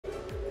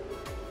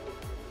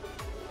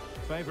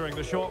Favouring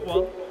the short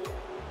one.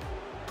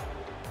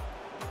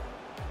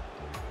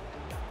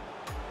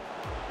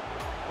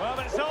 Well,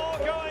 it's all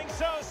going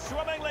so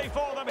swimmingly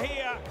for them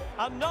here.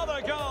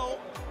 Another goal.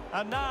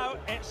 And now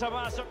it's a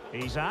massive...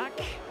 EPAC.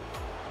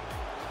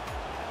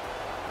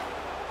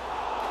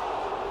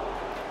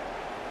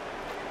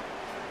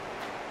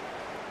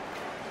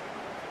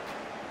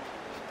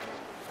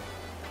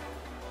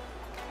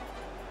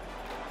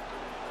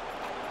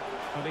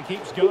 And he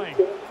keeps going.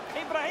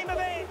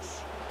 Ibrahimovic!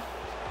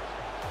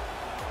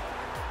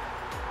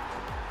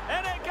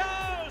 In it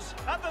goes!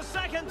 At the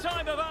second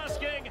time of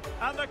asking,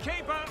 and the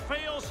keeper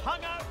feels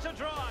hung out to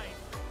dry.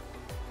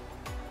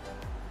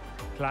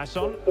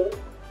 Claesson.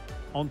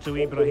 Onto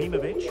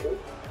Ibrahimovic.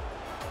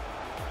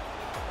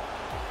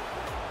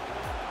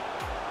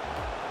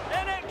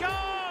 In it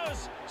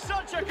goes!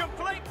 Such a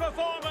complete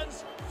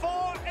performance.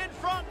 4 in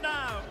front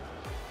now.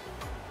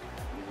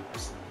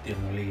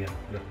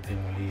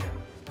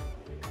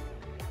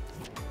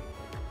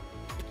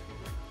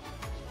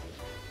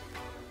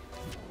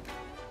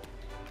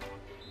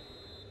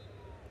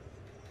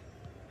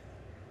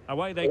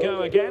 Away they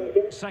go again.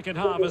 Second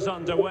half is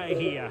underway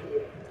here.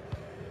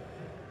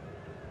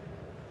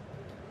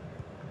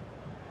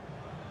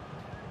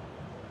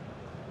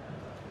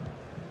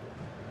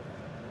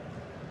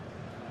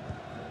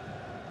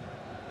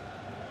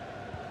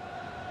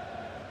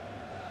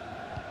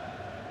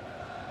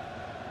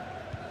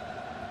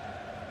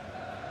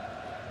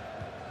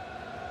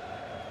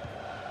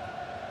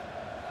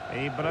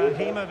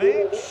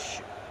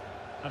 Ibrahimovic.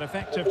 An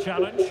effective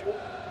challenge.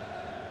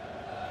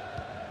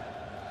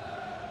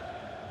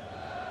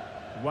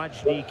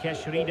 Wajdi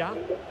Keshrida.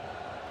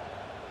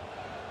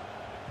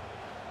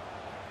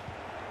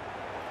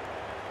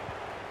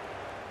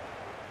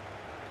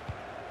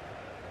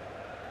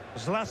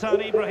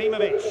 Zlatan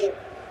Ibrahimovic.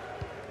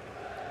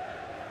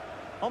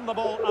 On the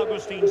ball,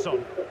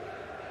 Augustinsson.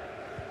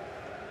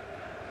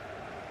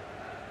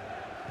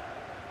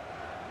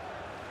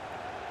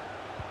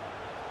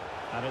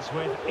 And it's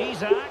with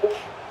EPAC.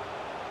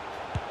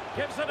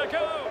 Gives it a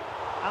go.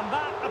 And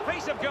that, a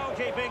piece of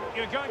goalkeeping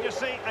you're going to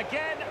see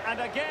again and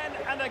again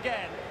and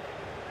again.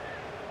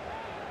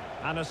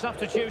 And a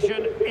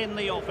substitution in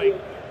the offing.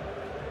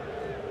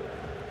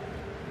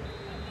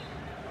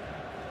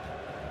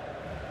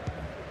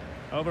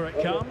 Over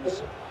it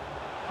comes.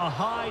 A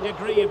high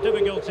degree of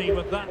difficulty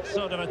with that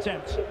sort of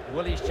attempt.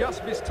 Well, he's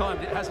just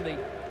mistimed it, hasn't he?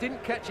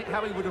 Didn't catch it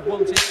how he would have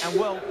wanted, and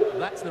well,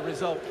 that's the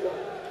result.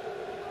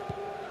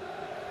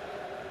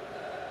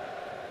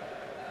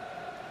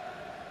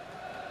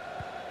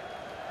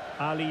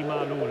 Ali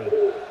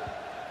Malul.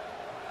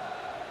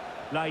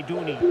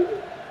 Laidouni.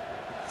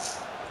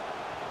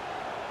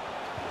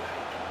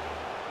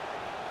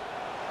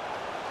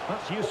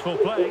 That's useful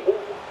play.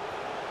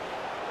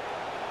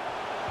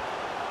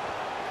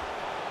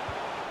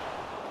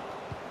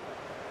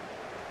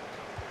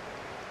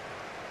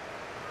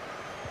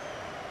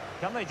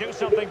 Can they do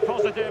something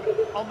positive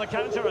on the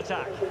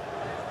counter-attack?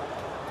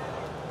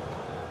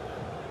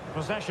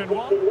 Possession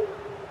one.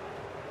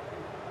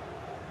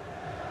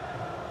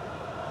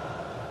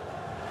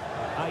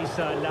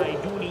 Issa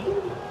Laidouni.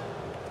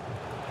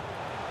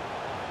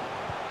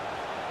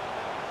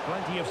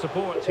 Plenty of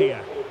support here.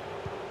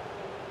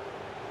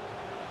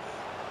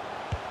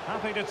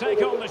 Happy to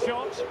take on the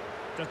shot.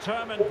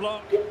 Determined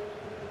block.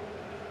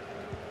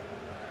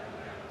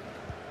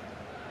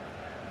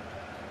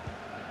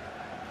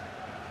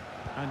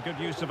 And good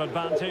use of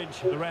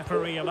advantage. The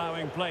referee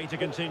allowing play to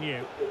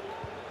continue.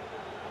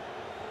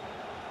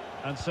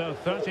 And so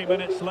 30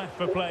 minutes left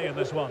for play in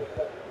this one.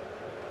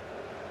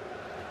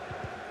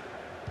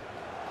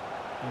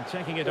 And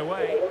taking it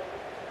away.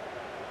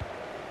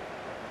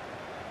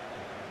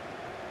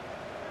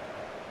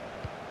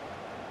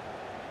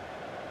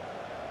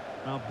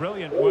 Now,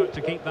 brilliant work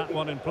to keep that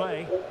one in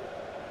play.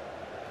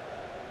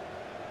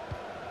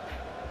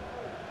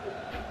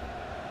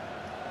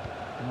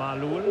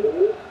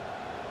 Malul.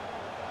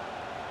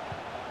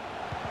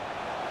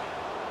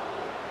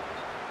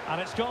 And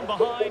it's gone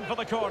behind for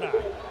the corner.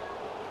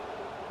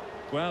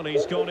 Well,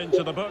 he's gone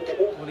into the book.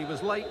 Well, he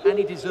was late and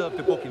he deserved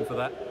a booking for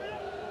that.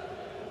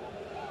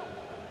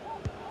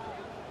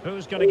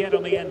 Who's going to get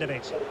on the end of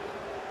it?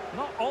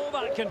 Not all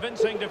that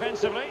convincing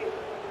defensively.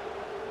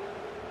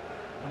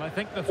 And I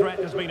think the threat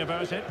has been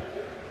averted.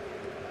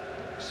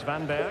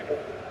 Svanberg.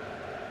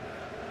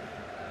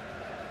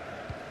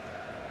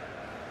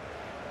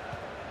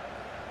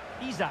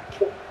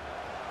 EPAC.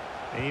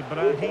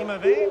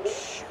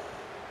 Ibrahimovic.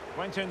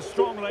 Went in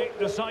strongly,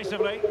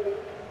 decisively.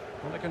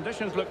 Well, the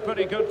conditions look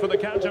pretty good for the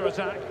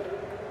counter-attack.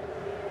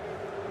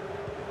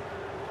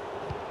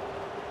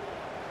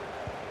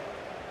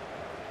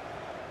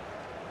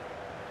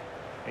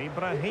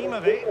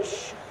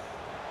 Ibrahimovic.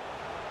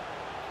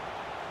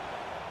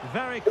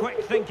 Very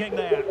quick thinking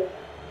there.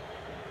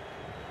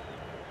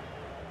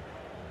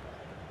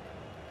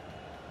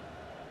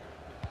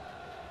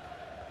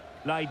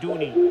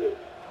 Laidouni.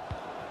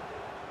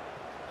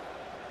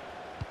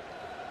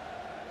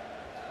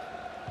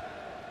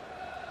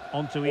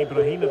 Onto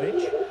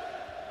Ibrahimovic.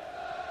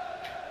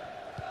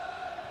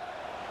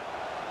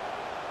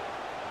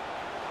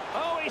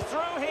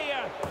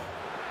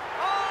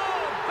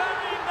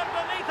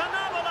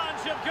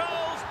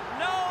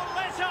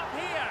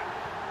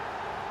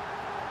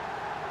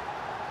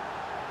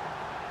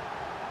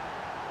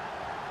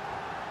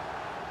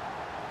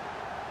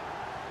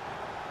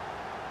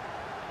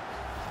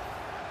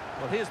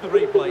 Well, here's the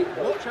replay.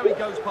 Watch how he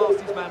goes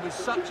past his man with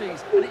such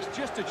ease, and it's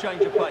just a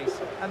change of pace.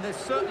 And there's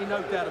certainly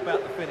no doubt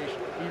about the finish.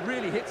 He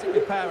really hits it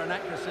with power and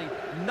accuracy.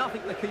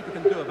 Nothing the keeper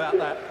can do about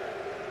that.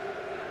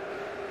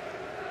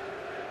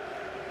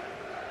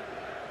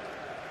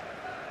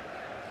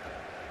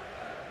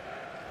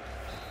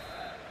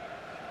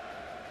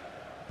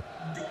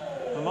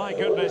 Oh my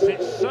goodness,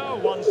 it's so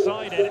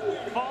one-sided.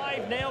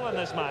 5-0 in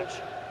this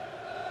match.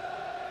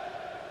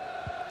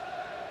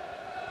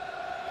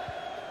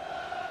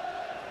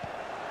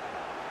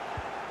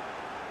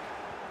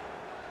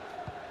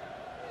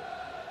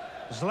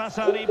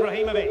 Zlatan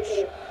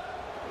Ibrahimovic.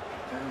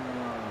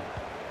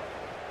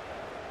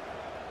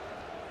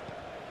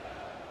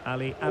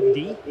 Ali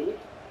Abdi.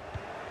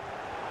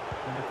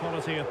 And the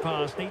quality of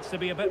pass needs to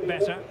be a bit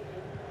better.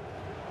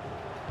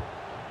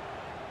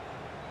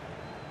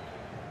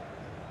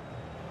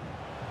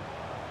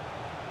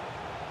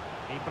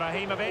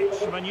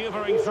 Ibrahimovic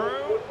manoeuvring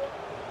through,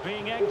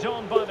 being egged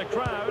on by the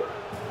crowd.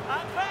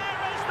 And there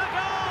is the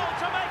goal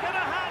to make it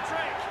a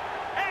hat-trick.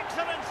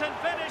 Excellence in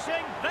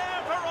finishing,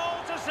 there for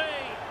all to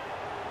see.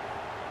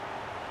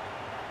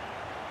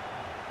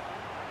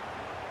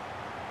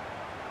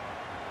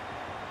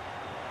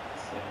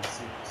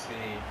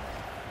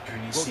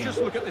 Well, just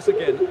look at this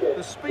again.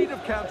 The speed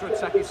of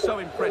counter-attack is so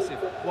impressive,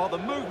 while the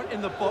movement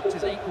in the box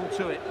is equal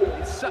to it.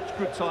 It's such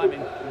good timing.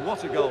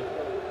 What a goal.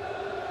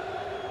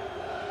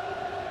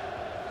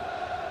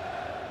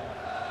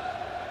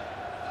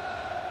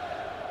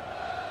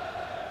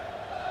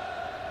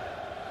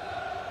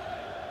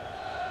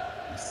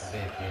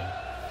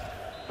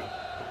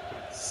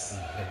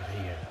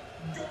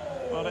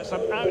 Well, it's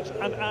an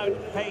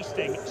out-and-out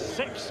pasting.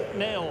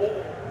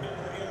 6-0.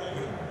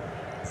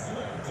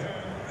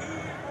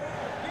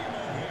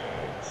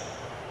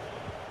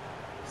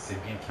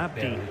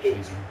 Abdi.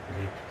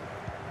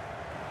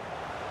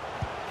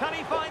 Can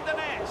he find the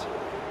net?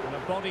 And a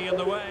body in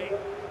the way.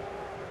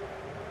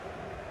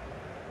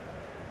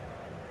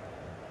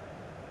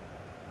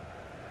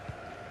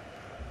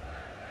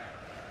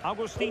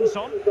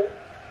 Augustinsson.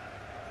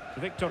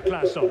 Victor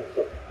Claesson.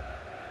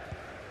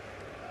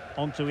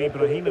 On to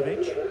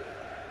Ibrahimovic.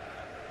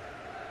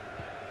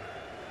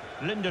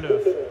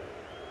 Lindelöf.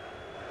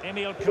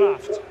 Emil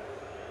Kraft.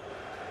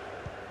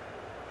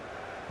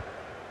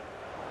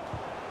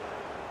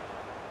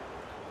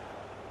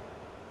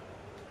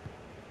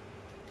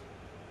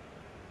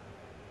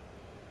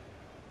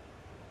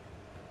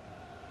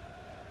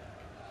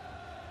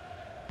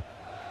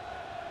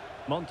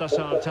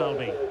 Montassar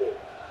Talbi.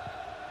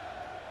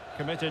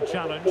 Committed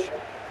challenge.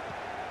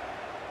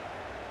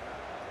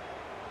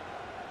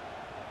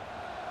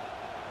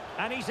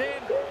 And he's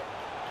in.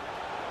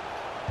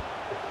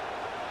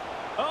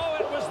 Oh,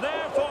 it was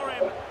there for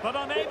him, but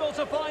unable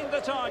to find the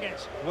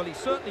target. Well, he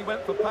certainly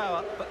went for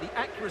power, but the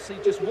accuracy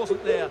just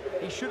wasn't there.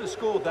 He should have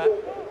scored that.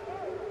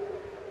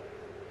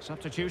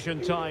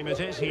 Substitution time it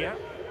is here.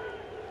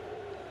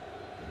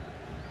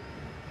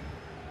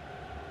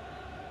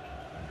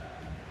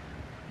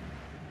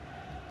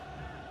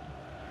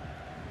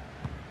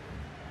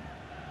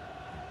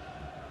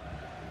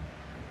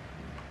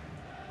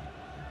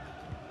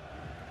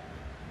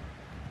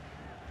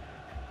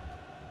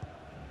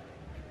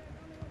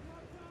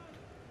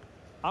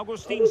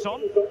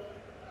 Augustinsson.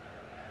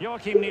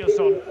 Joachim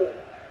Nilsson.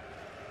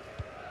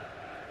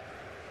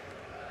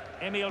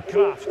 Emil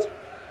Kraft.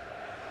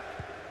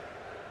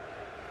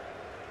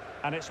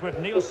 And it's with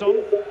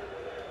Nilsson.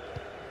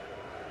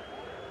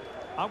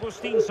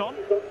 Augustinsson.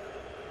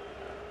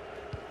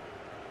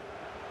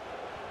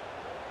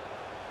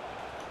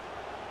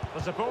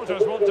 The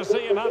supporters want to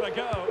see him have a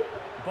go.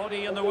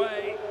 Body in the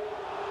way.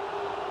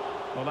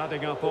 Well,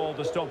 adding up all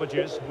the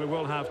stoppages, we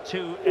will have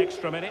 2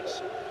 extra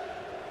minutes.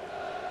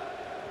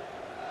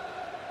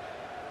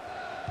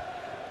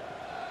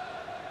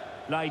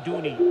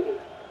 Laiduni.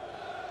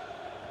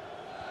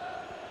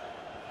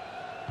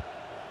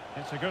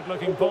 It's a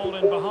good-looking ball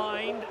in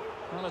behind.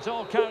 Well, it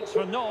all counts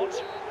for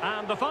naught.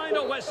 And the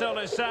final whistle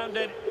is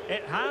sounded.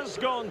 It has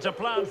gone to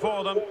plan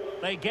for them.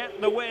 They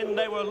get the win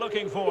they were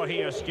looking for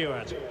here,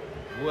 Stuart.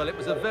 Well, it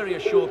was a very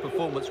assured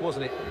performance,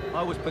 wasn't it?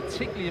 I was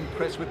particularly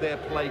impressed with their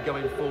play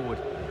going forward.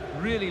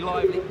 Really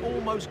lively,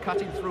 almost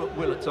cutting through at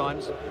will at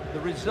times. The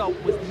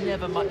result was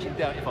never much in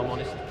doubt, if I'm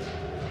honest.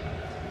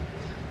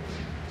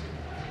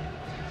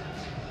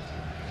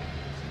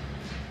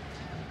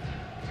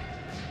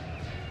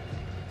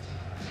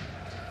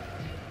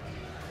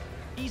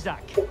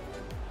 Isak.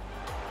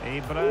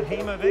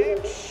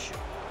 Ibrahimovic.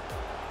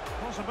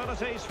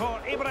 Possibilities for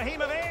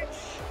Ibrahimovic.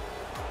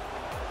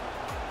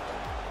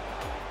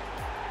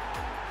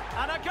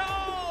 And a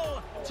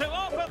goal to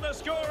open the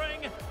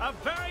scoring. A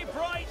very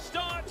bright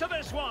start to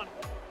this one.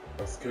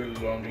 Parce que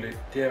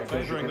l'Angleterre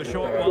va jouer contre le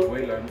short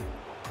Paraguay,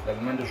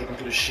 l'Allemagne va jouer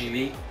contre le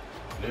Chili.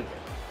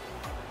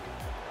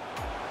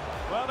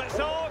 Well, it's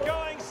all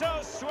going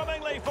so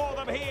swimmingly for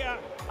them here.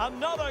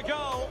 Another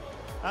goal.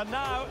 And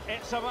now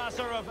it's a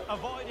matter of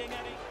avoiding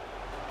any...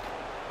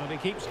 And he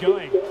keeps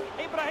going.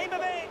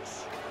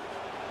 Ibrahimovic!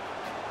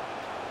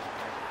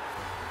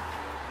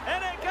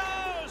 In it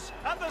goes!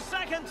 and the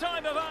second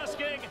time of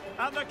asking,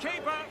 and the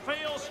keeper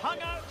feels hung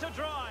out to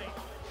dry.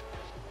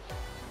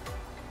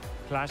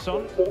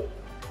 Claesson,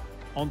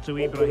 onto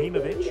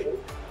Ibrahimovic.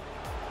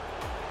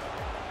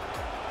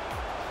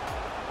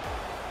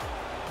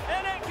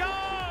 In it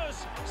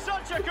goes!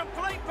 Such a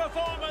complete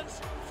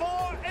performance,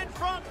 4 in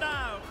front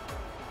now.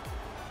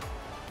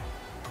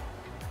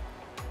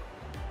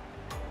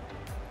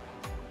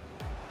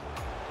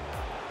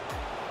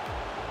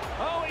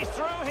 Oh, he's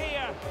through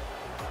here.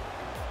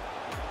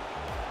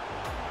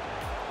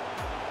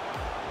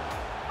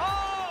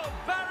 Oh,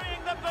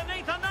 burying them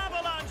beneath an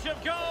avalanche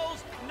of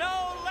goals.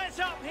 No let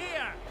up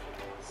here.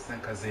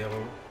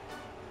 5-0.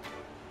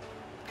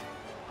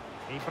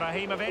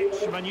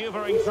 Ibrahimovic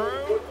manoeuvring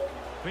through,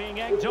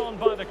 being egged on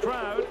by the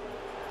crowd.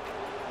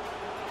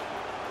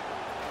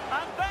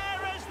 And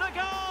there is the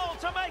goal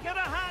to make it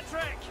a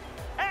hat-trick.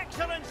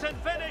 Excellence in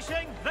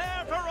finishing,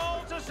 there for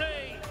all to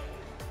see.